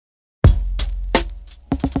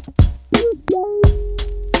I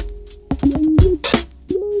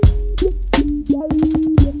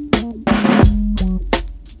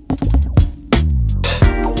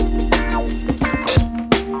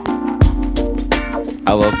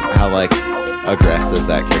love how like aggressive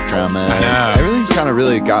that kick drum is. I know. Everything's kind of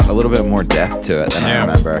really got a little bit more depth to it than I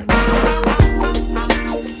remember.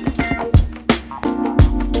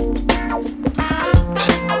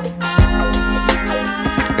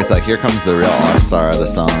 It's like here comes the real all-star of the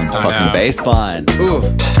song. Fucking bass line. Ooh.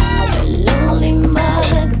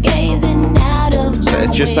 So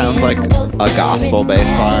it just sounds like a gospel bass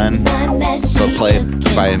line, but played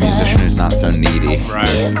by a musician who's not so needy. Right.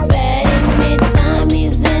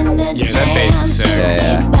 Yeah, that bass is sick.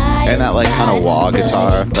 Yeah. And that like kind of wah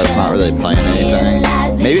guitar that's not really playing anything.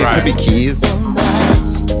 Maybe it could be keys.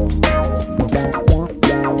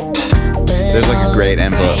 There's like a great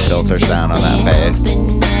envelope filter sound on that bass too.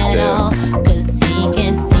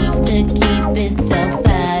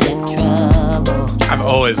 I've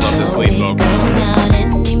always loved this lead vocal.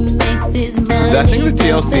 I think the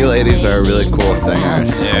TLC ladies are really cool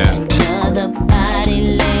singers. Yeah.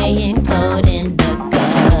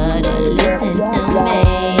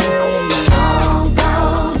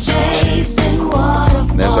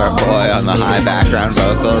 There's our boy on the high background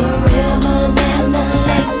vocals.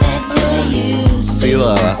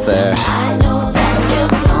 CeeLo up there.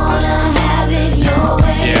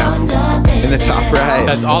 Yeah. In the top right.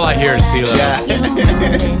 That's all I hear is CeeLo. Yeah.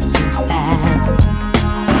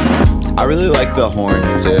 I really like the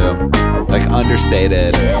horns too. Like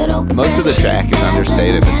understated. Most of the track is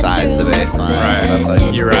understated besides the bass line. Right. That's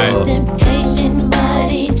like, You're right.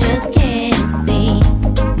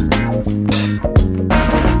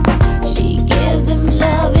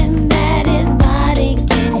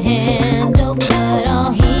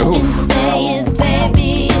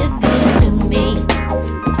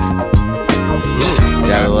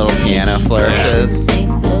 Got a little piano flourishes.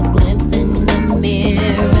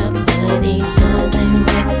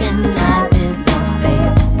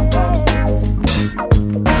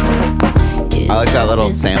 I like that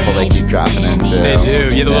little sample they keep dropping into. They do.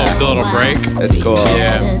 You get the little break. It's cool.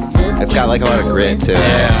 Yeah. It's got like a lot of grit to it.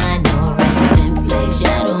 Yeah.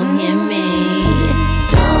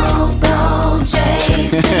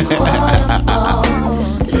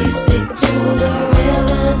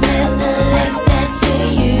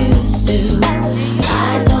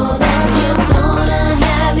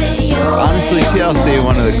 Honestly, TLC,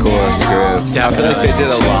 one of the coolest groups. I feel like they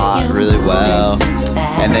did a lot really well,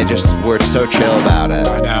 and they just were so chill about it.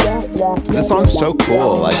 I know. This song's so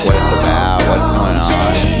cool, like what it's about, what's going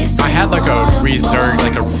on. I had like a rediscovering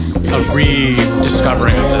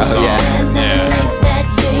of this song. Yeah.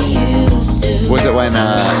 Was it when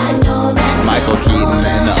Michael Keaton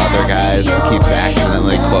and the other guys keeps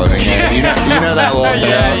accidentally quoting it? You know that one?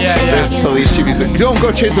 Yeah. There's police chief. He's like, "Don't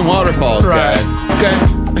go chasing waterfalls, Right. guys." Okay.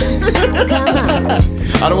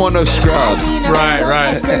 I don't want no scrubs. Right.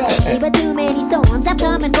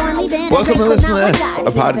 Welcome to Listen to This,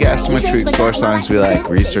 a podcast in which we explore songs we like,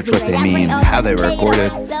 research what they mean, how they were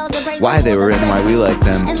recorded, why they were written, why we like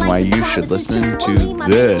them, and why you should listen to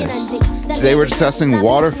this. Today we're discussing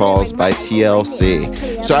Waterfalls by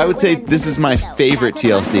TLC. So I would say this is my favorite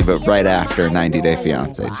TLC, but right after 90 Day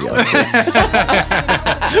Fiancé TLC.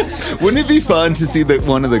 Wouldn't it be fun to see that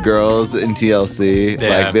one of the girls in TLC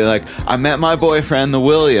like be like, I met my boyfriend, the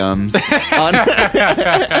Williams.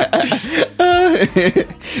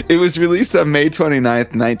 It was released on May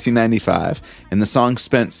 29th, 1995, and the song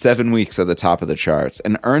spent 7 weeks at the top of the charts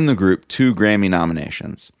and earned the group 2 Grammy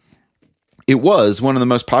nominations. It was one of the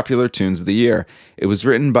most popular tunes of the year. It was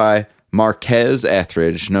written by Marquez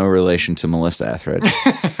Etheridge, no relation to Melissa Etheridge,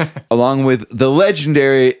 along with the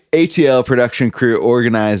legendary ATL production crew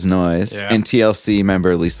Organized Noise and TLC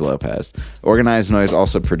member Lisa Lopez. Organized Noise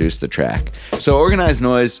also produced the track. So Organized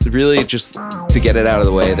Noise, really just to get it out of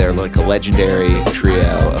the way, they're like a legendary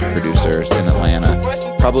trio of producers in Atlanta.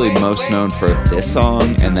 Probably most known for this song,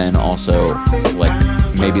 and then also like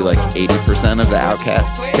maybe like 80% of the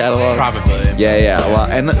Outkast catalog. Probably. Yeah, a lot.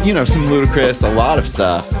 And you know, some Ludacris, a lot of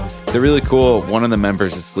stuff. They're really cool. One of the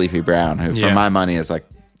members is Sleepy Brown, who, for my money, is like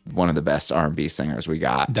one of the best R&B singers we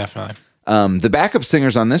got. Definitely. The backup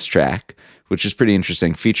singers on this track, which is pretty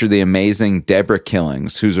interesting, feature the amazing Deborah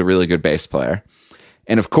Killings, who's a really good bass player.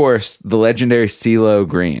 And of course, the legendary CeeLo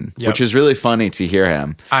Green, which is really funny to hear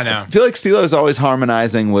him. I know. I feel like CeeLo is always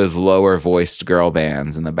harmonizing with lower voiced girl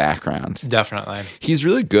bands in the background. Definitely. He's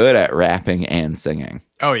really good at rapping and singing.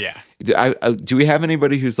 Oh, yeah. Do we have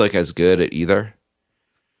anybody who's like as good at either?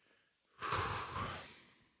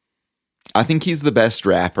 I think he's the best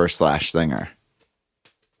rapper / singer.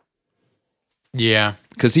 Yeah.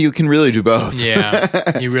 because he can really do both.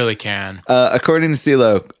 Yeah, you really can. According to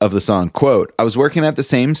CeeLo of the song, quote, I was working at the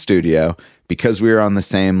same studio because we were on the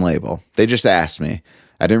same label. They just asked me.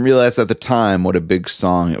 I didn't realize at the time what a big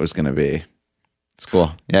song it was going to be. It's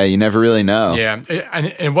cool. Yeah, you never really know. Yeah,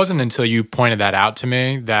 it wasn't until you pointed that out to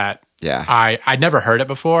me that I'd never heard it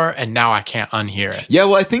before, and now I can't unhear it. Yeah,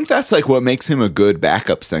 well, I think that's like what makes him a good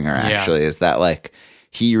backup singer, actually, is that like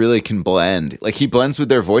he really can blend. Like he blends with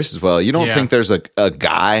their voices well. You don't think there's a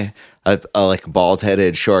guy, a like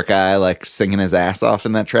bald-headed short guy like singing his ass off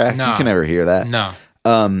in that track? No. You can never hear that. No.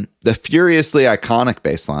 The furiously iconic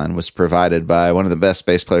bass line was provided by one of the best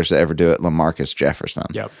bass players to ever do it, LaMarcus Jefferson.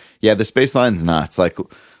 Yep. Yeah, this bass line's nuts. Like,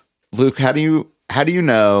 Luke, how do you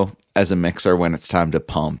know as a mixer when it's time to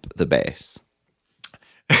pump the bass?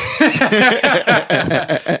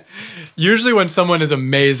 Usually when someone is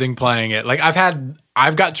amazing playing it. Like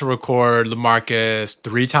I've got to record LaMarcus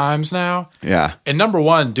 3 times now. Yeah. And number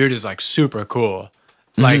one, dude is like super cool.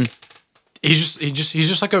 Like he's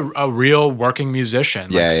just like a real working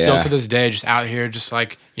musician. Like still to this day, just out here, just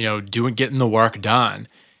like, you know, getting the work done.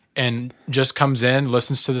 And just comes in,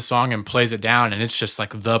 listens to the song, and plays it down, and it's just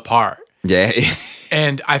like the part. Yeah.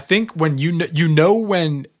 And I think when you know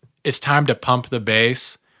when it's time to pump the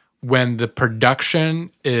bass, when the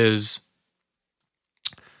production is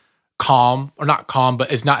calm, or not calm,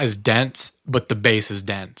 but it's not as dense, but the bass is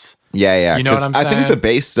dense. Yeah. You know what I'm saying? I think the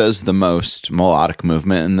bass does the most melodic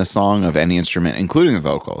movement in the song of any instrument, including the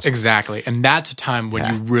vocals. Exactly. And that's a time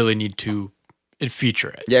when you really need to feature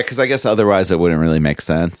it. Yeah, because I guess otherwise it wouldn't really make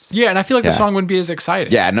sense. Yeah, and I feel like the song wouldn't be as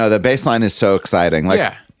exciting. Yeah, no, the bass line is so exciting. Like,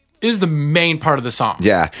 it is the main part of the song.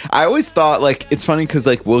 Yeah. I always thought, like, it's funny because,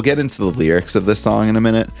 like, we'll get into the lyrics of this song in a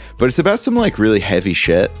minute, but it's about some, like, really heavy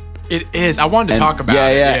shit. It is. I wanted to talk about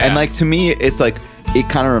it. Yeah. And, like, to me, it's like, it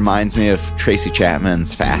kind of reminds me of Tracy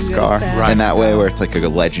Chapman's Fast Car in that way, where it's like a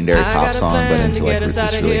legendary pop song, but into like this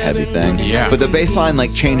really heavy thing. Yeah. But the bass line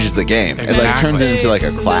like changes the game. Exactly. It like turns it into like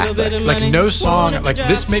a classic. Like no song, like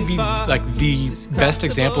this may be like the best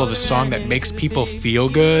example of a song that makes people feel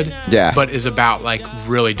good. Yeah. But is about like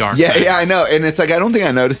really dark things. Yeah, I know. And it's like, I don't think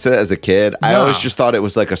I noticed it as a kid. I always just thought it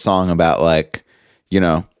was like a song about like, you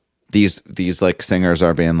know, these like singers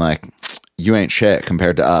are being like, you ain't shit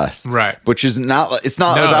compared to us. Right. Which is not, it's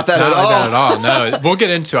not about that at all. That at all. No, we'll get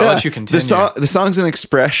into it. I'll let you continue. The song's an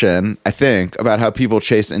expression, I think, about how people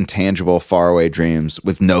chase intangible, faraway dreams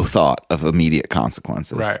with no thought of immediate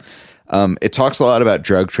consequences. Right. It talks a lot about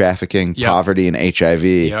drug trafficking, poverty, and HIV.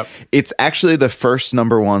 Yep. It's actually the first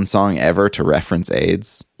 #1 song ever to reference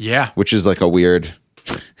AIDS. Yeah. Which is like a weird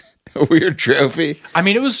trophy. I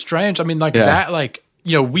mean, it was strange. I mean, like that, like,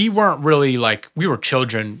 you know, we weren't really like, we were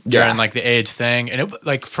children during like the AIDS thing. And it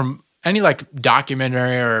like from any like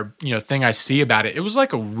documentary or, you know, thing I see about it, it was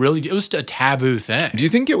like it was a taboo thing. Do you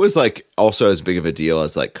think it was like also as big of a deal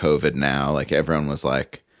as like COVID now? Like everyone was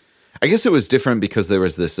like, I guess it was different because there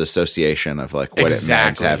was this association of like what it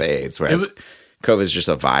meant to have AIDS, whereas COVID is just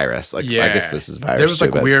a virus. Like I guess this is virus. There was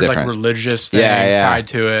like too, weird like religious things tied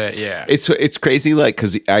to it. Yeah. It's crazy like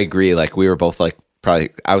because I agree like we were both like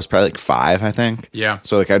I was probably like 5, I think. Yeah.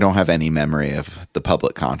 So like I don't have any memory of the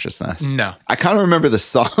public consciousness. No. I kind of remember the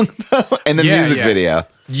song though and the music video.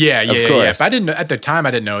 Yeah. But I didn't know, at the time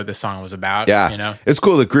I didn't know what the song was about. Yeah. You know? It's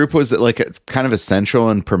cool. The group was like kind of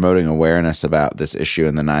essential in promoting awareness about this issue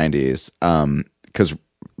in the 90s. Because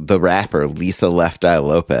the rapper Lisa Left Eye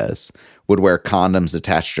Lopez would wear condoms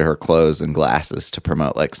attached to her clothes and glasses to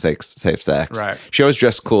promote like safe sex. Right. She always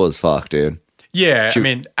dressed cool as fuck, dude. Yeah. I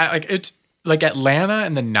mean, it's like Atlanta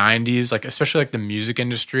in the 90s, like especially like the music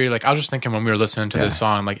industry, like I was just thinking when we were listening to this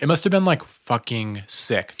song, like it must have been like fucking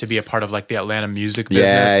sick to be a part of like the Atlanta music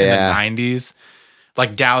business in the 90s.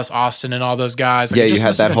 Like Dallas Austin and all those guys. Like, you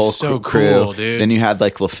had that whole crew. Cool, dude. Then you had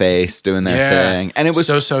like LaFace doing their thing. And it was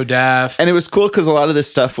So Def. And it was cool because a lot of this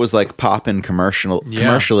stuff was like popping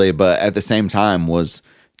commercially, but at the same time was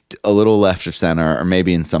a little left of center, or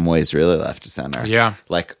maybe in some ways really left of center. Yeah.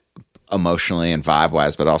 Like emotionally and vibe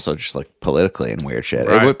wise, but also just like politically and weird shit.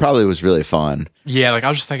 Right. It probably was really fun. Yeah, like I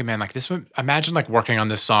was just thinking, man, like this would imagine like working on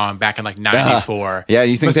this song back in like 94. Yeah,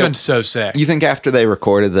 you think must have been so sick. You think after they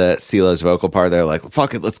recorded the CeeLo's vocal part, they're like,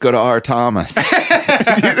 fuck it, let's go to R. Thomas.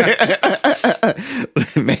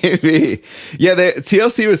 Maybe. Yeah,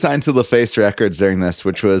 TLC was signed to LaFace Records during this,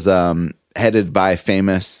 which was headed by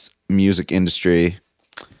famous music industry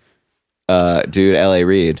dude L.A.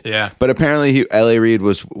 Reid. Yeah. But apparently L.A. Reid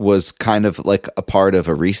was kind of like a part of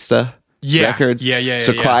Arista Records.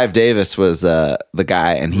 So Clive Davis was the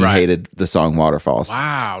guy, and he hated the song Waterfalls.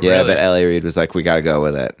 Wow, yeah, really? but L.A. Reid was like, we got to go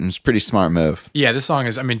with it. And it was a pretty smart move. Yeah, this song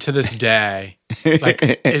is, I mean, to this day, Like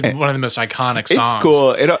one of the most iconic songs. It's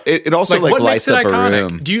cool. It also like what lights makes it up iconic? a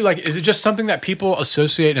room. Do you like? Is it just something that people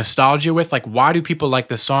associate nostalgia with? Like, why do people like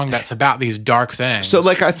this song that's about these dark things? So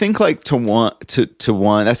like I think like to one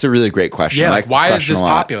that's a really great question. Yeah, like why is this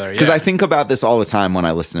popular? Because I think about this all the time when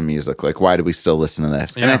I listen to music. Like, why do we still listen to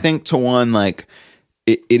this? And I think to one, like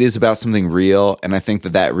it is about something real, and I think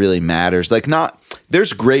that really matters. Like,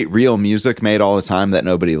 there's great real music made all the time that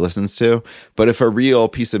nobody listens to, but if a real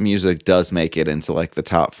piece of music does make it into like the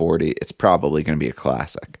top 40, it's probably going to be a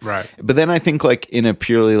classic. Right. But then I think like in a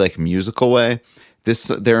purely like musical way,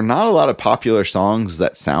 there are not a lot of popular songs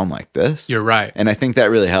that sound like this. You're right. And I think that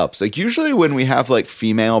really helps. Like usually when we have like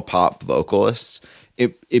female pop vocalists,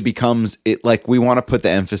 it becomes like we want to put the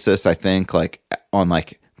emphasis, I think, like on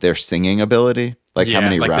like their singing ability. Like how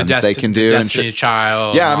many runs they can do, and shit.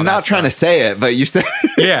 Child. Yeah, I'm not trying to say it, but you said.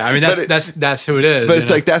 Yeah, I mean that's who it is. But it's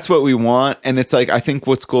like that's what we want, and it's like I think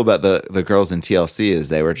what's cool about the girls in TLC is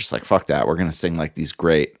they were just like, fuck that, we're gonna sing like these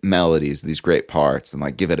great melodies, these great parts, and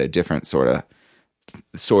like give it a different sort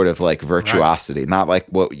of like virtuosity, not like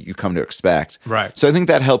what you come to expect. Right. So I think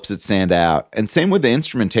that helps it stand out, and same with the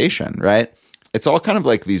instrumentation, right? It's all kind of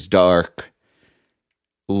like these dark,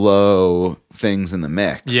 low things in the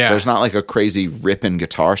mix. Yeah. There's not like a crazy ripping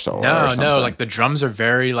guitar solo. No, like the drums are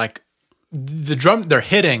very like they're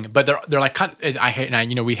hitting, but they're like kind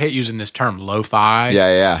of, we hate using this term lo-fi.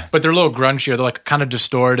 Yeah. But they're a little grunchier. They're like kind of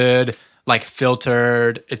distorted, like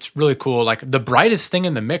filtered. It's really cool. Like the brightest thing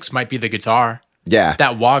in the mix might be the guitar. Yeah.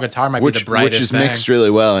 That wah guitar might be the brightest Which is thing. mixed really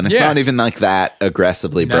well, and it's not even like that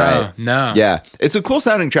aggressively bright. No. Yeah. It's a cool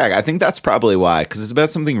sounding track. I think that's probably why, because it's about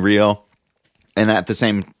something real. And at the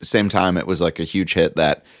same time, it was like a huge hit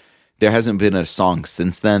that there hasn't been a song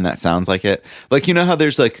since then that sounds like it. Like, you know how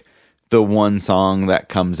there's like the one song that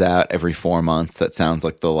comes out every 4 months that sounds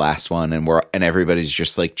like the last one, and everybody's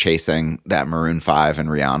just like chasing that Maroon 5 and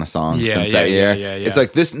Rihanna song since that year. Yeah. It's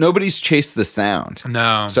like this, nobody's chased the sound.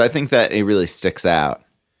 No. So I think that it really sticks out.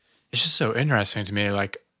 It's just so interesting to me.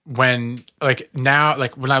 Like when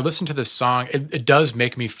I listen to this song, it does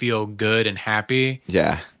make me feel good and happy.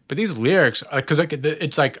 Yeah. But these lyrics, because like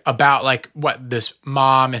it's like about like what this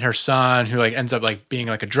mom and her son who like ends up like being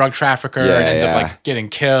like a drug trafficker and ends up like getting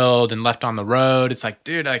killed and left on the road. It's like,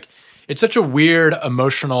 dude, like it's such a weird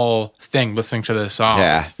emotional thing listening to this song.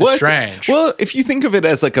 Yeah, it's strange. Well, if you think of it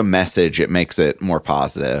as like a message, it makes it more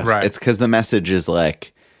positive. Right. It's because the message is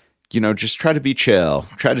like, just try to be chill,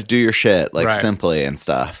 try to do your shit like simply and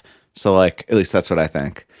stuff. So like, at least that's what I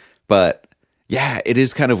think. But yeah, it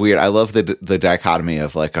is kind of weird. I love the dichotomy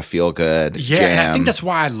of like a feel good jam. And I think that's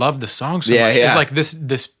why I love the song so much. Yeah. It's like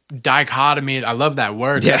this dichotomy. I love that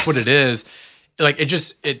word. Yes. That's what it is. Like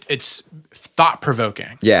it's thought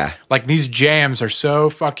provoking. Yeah. Like these jams are so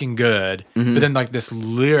fucking good, but then like this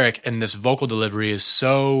lyric and this vocal delivery is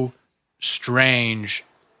so strange.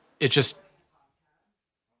 It just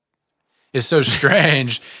is so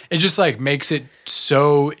strange. It just like makes it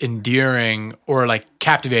so endearing or like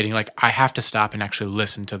captivating. Like I have to stop and actually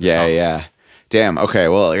listen to the song. Yeah. Damn. Okay.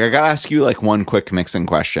 Well, I gotta ask you like one quick mixing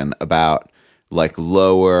question about like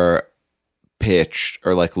lower pitched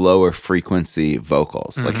or like lower frequency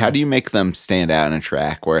vocals. Like how do you make them stand out in a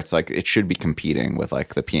track where it's like it should be competing with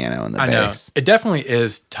like the piano and the bass? Know. It definitely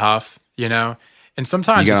is tough, And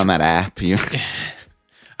sometimes you get on that app.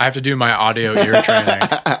 I have to do my audio ear training.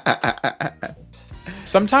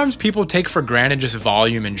 Sometimes people take for granted just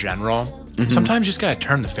volume in general. Sometimes you just gotta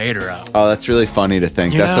turn the fader up. Oh, that's really funny to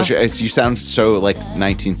think. You sound so like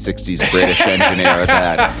 1960s British engineer with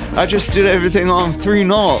that. I just did everything on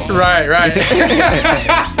 3/0. Right.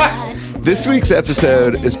 This week's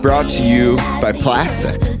episode is brought to you by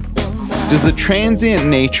Plastic. Does the transient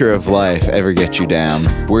nature of life ever get you down?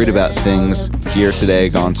 Worried about things here today,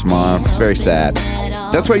 gone tomorrow? It's very sad.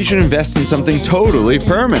 That's why you should invest in something totally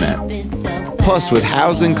permanent. Plus, with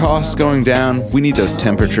housing costs going down, we need those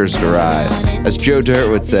temperatures to rise. As Joe Dirt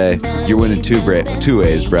would say, you're winning two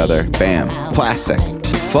ways, brother. Bam. Plastic.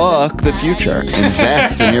 Fuck the future.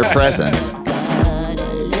 Invest in your present.